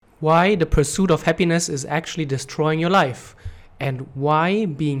why the pursuit of happiness is actually destroying your life, and why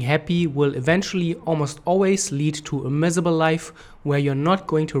being happy will eventually almost always lead to a miserable life where you're not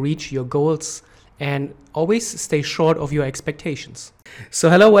going to reach your goals and always stay short of your expectations. So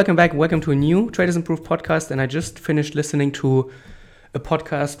hello, welcome back. Welcome to a new Traders Improve podcast. And I just finished listening to a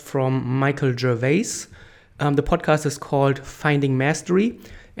podcast from Michael Gervais. The podcast is called Finding Mastery.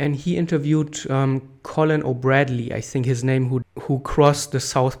 And he interviewed Colin O'Bradley, I think his name, who crossed the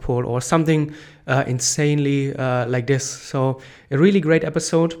South Pole or something insanely like this. So a really great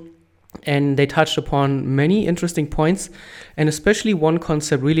episode. And they touched upon many interesting points. And especially one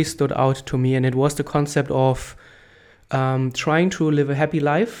concept really stood out to me. And it was the concept of trying to live a happy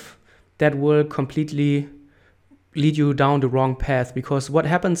life that will completely lead you down the wrong path. Because what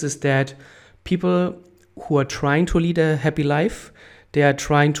happens is that people who are trying to lead a happy life, they are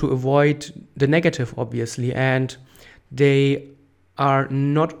trying to avoid the negative, obviously, and they are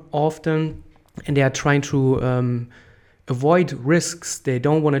not often, and they are trying to avoid risks. They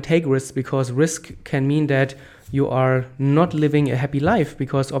don't want to take risks because risk can mean that you are not living a happy life,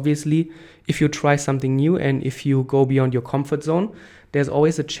 because obviously if you try something new and if you go beyond your comfort zone, there's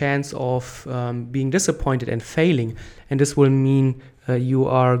always a chance of being disappointed and failing. And this will mean you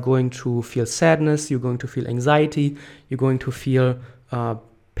are going to feel sadness, you're going to feel anxiety, you're going to feel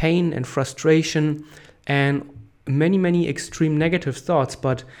pain and frustration and many extreme negative thoughts.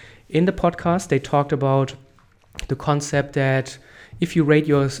 But in the podcast, they talked about the concept that if you rate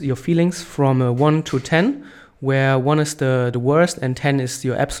your feelings from 1 to 10, where 1 is the worst and 10 is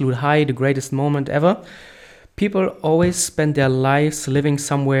your absolute high, the greatest moment ever, people always spend their lives living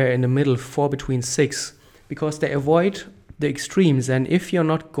somewhere in the middle, between 6, because they avoid the extremes. And if you're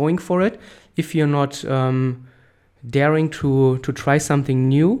not going for it, if you're not daring to try something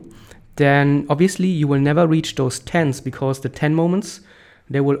new, then obviously you will never reach those 10s, because the 10 moments,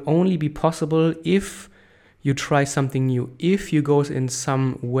 they will only be possible if you try something new, if you go in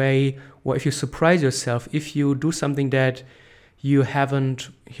some way, or if you surprise yourself, if you do something that you haven't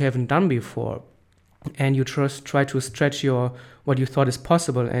done before, and you just try to stretch what you thought is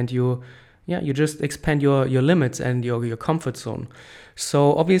possible, and you just expand your limits and your comfort zone.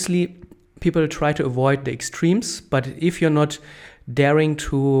 So obviously people try to avoid the extremes, but if you're not daring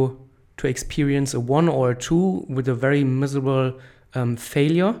to experience a 1 or a 2 with a very miserable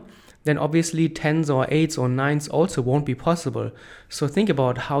failure, then obviously 10s or 8s or 9s also won't be possible. So think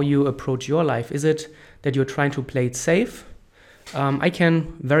about how you approach your life. Is it that you're trying to play it safe? I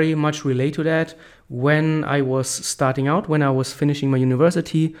can very much relate to that. When I was starting out, when I was finishing my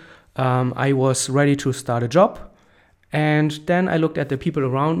university, I was ready to start a job. And then I looked at the people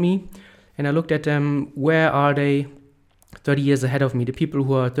around me, and I looked at them, where are they 30 years ahead of me, the people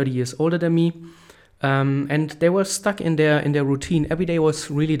who are 30 years older than me. And they were stuck in their routine. Every day was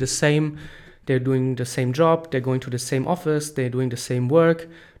really the same. They're doing the same job, they're going to the same office, they're doing the same work,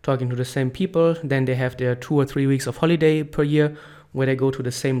 talking to the same people. Then they have their 2 or 3 weeks of holiday per year where they go to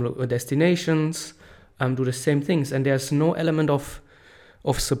the same destinations, do the same things. And there's no element of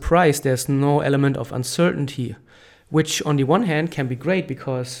surprise, there's no element of uncertainty, which on the one hand can be great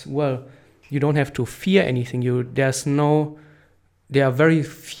because, well, you don't have to fear anything. There are very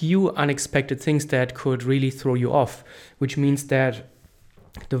few unexpected things that could really throw you off, which means that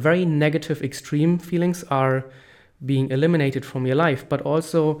the very negative extreme feelings are being eliminated from your life. But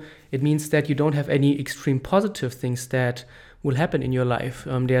also it means that you don't have any extreme positive things that will happen in your life.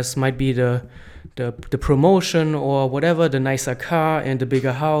 There's might be the promotion or whatever, the nicer car and the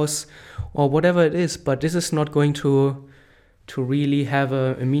bigger house or whatever it is, but this is not going to really have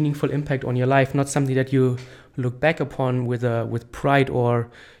a meaningful impact on your life, not something that you look back upon with pride, or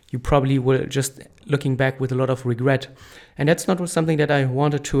you probably will just looking back with a lot of regret. And that's not something that I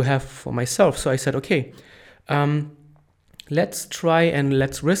wanted to have for myself. So I said, okay, let's try and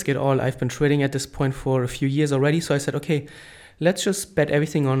let's risk it all. I've been trading at this point for a few years already. So I said, okay, let's just bet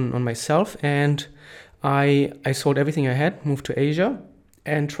everything on myself. And I sold everything I had, moved to Asia,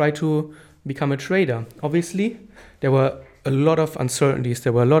 and tried to become a trader. Obviously, there were a lot of uncertainties.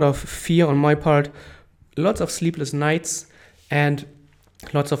 There were a lot of fear on my part, lots of sleepless nights, and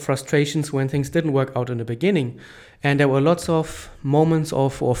lots of frustrations when things didn't work out in the beginning. And there were lots of moments or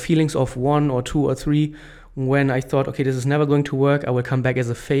feelings of 1 or 2 or 3 when I thought, okay, this is never going to work. I will come back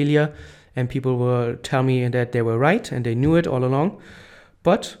as a failure, and people will tell me that they were right and they knew it all along.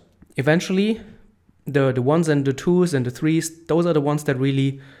 But eventually, the 1s and the 2s and the 3s, those are the ones that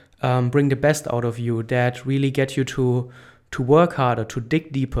really bring the best out of you, that really get you to work harder, to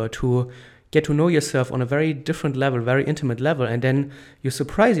dig deeper, to get to know yourself on a very different level, very intimate level. And then you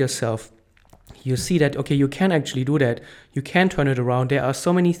surprise yourself you see that, okay, you can actually do that. You can turn it around. There are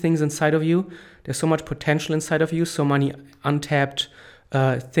so many things inside of you. There's so much potential inside of you, so many untapped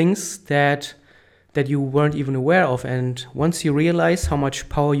things that you weren't even aware of. And once you realize how much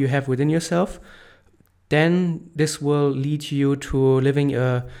power you have within yourself, then this will lead you to living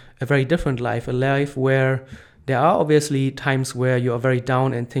a very different life, a life where there are obviously times where you are very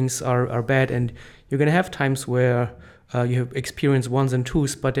down and things are bad, and you're going to have times where you have experienced ones and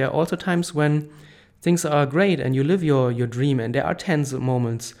twos, but there are also times when things are great and you live your dream, and there are tense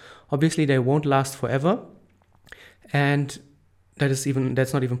moments. Obviously, they won't last forever, and that's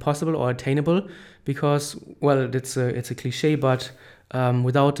not even possible or attainable, because, well, it's a cliche, but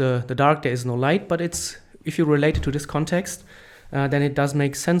without the dark there is no light. But if you relate it to this context, then it does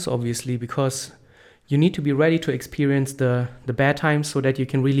make sense, obviously, because you need to be ready to experience the bad times so that you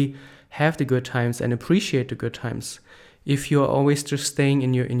can really have the good times and appreciate the good times. If you're always just staying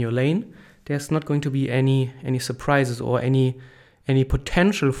in your lane, there's not going to be any surprises or any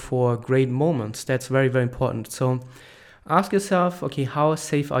potential for great moments. That's very, very important. So ask yourself, okay, how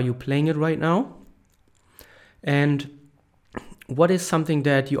safe are you playing it right now? And what is something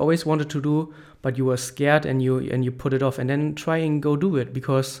that you always wanted to do, but you were scared and you put it off? And then try and go do it,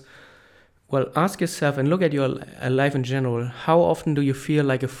 because, well, ask yourself and look at your life in general. How often do you feel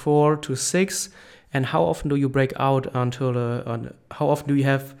like a 4 to 6? And how often do you break out how often do you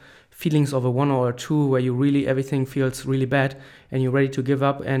have feelings of a 1 or a 2 where you really, everything feels really bad and you're ready to give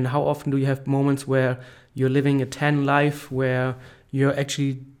up? And how often do you have moments where you're living a 10 life where you're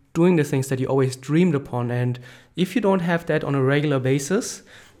actually doing the things that you always dreamed upon? And if you don't have that on a regular basis,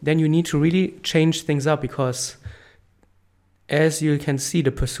 then you need to really change things up, because as you can see,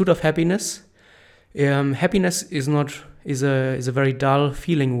 the pursuit of happiness, happiness is a very dull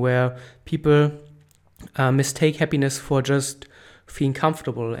feeling where people mistake happiness for just feeling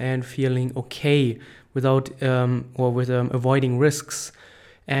comfortable and feeling okay without avoiding risks.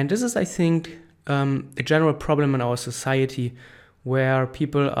 And this is, I think, a general problem in our society, where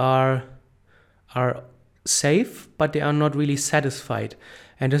people are safe, but they are not really satisfied,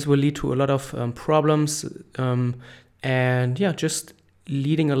 and this will lead to a lot of problems. And yeah, just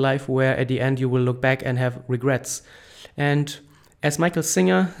leading a life where at the end you will look back and have regrets. And as Michael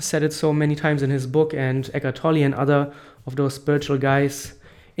Singer said it so many times in his book, and Eckhart Tolle and other of those spiritual guys,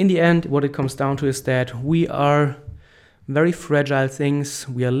 in the end, what it comes down to is that we are very fragile things.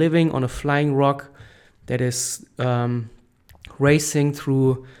 We are living on a flying rock that is racing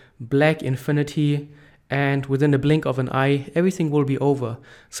through black infinity, and within the blink of an eye, everything will be over.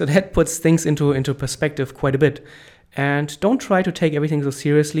 So that puts things into perspective quite a bit. And don't try to take everything so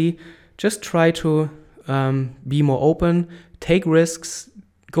seriously. Just try to be more open, take risks,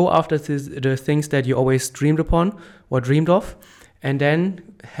 go after the things that you always dreamed upon or dreamed of, and then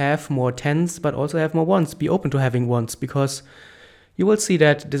have more tens, but also have more ones. Be open to having ones, because you will see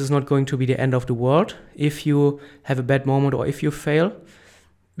that this is not going to be the end of the world if you have a bad moment or if you fail,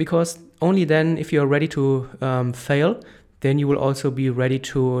 because only then, if you are ready to fail, then you will also be ready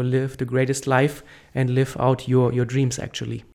to live the greatest life and live out your dreams, actually.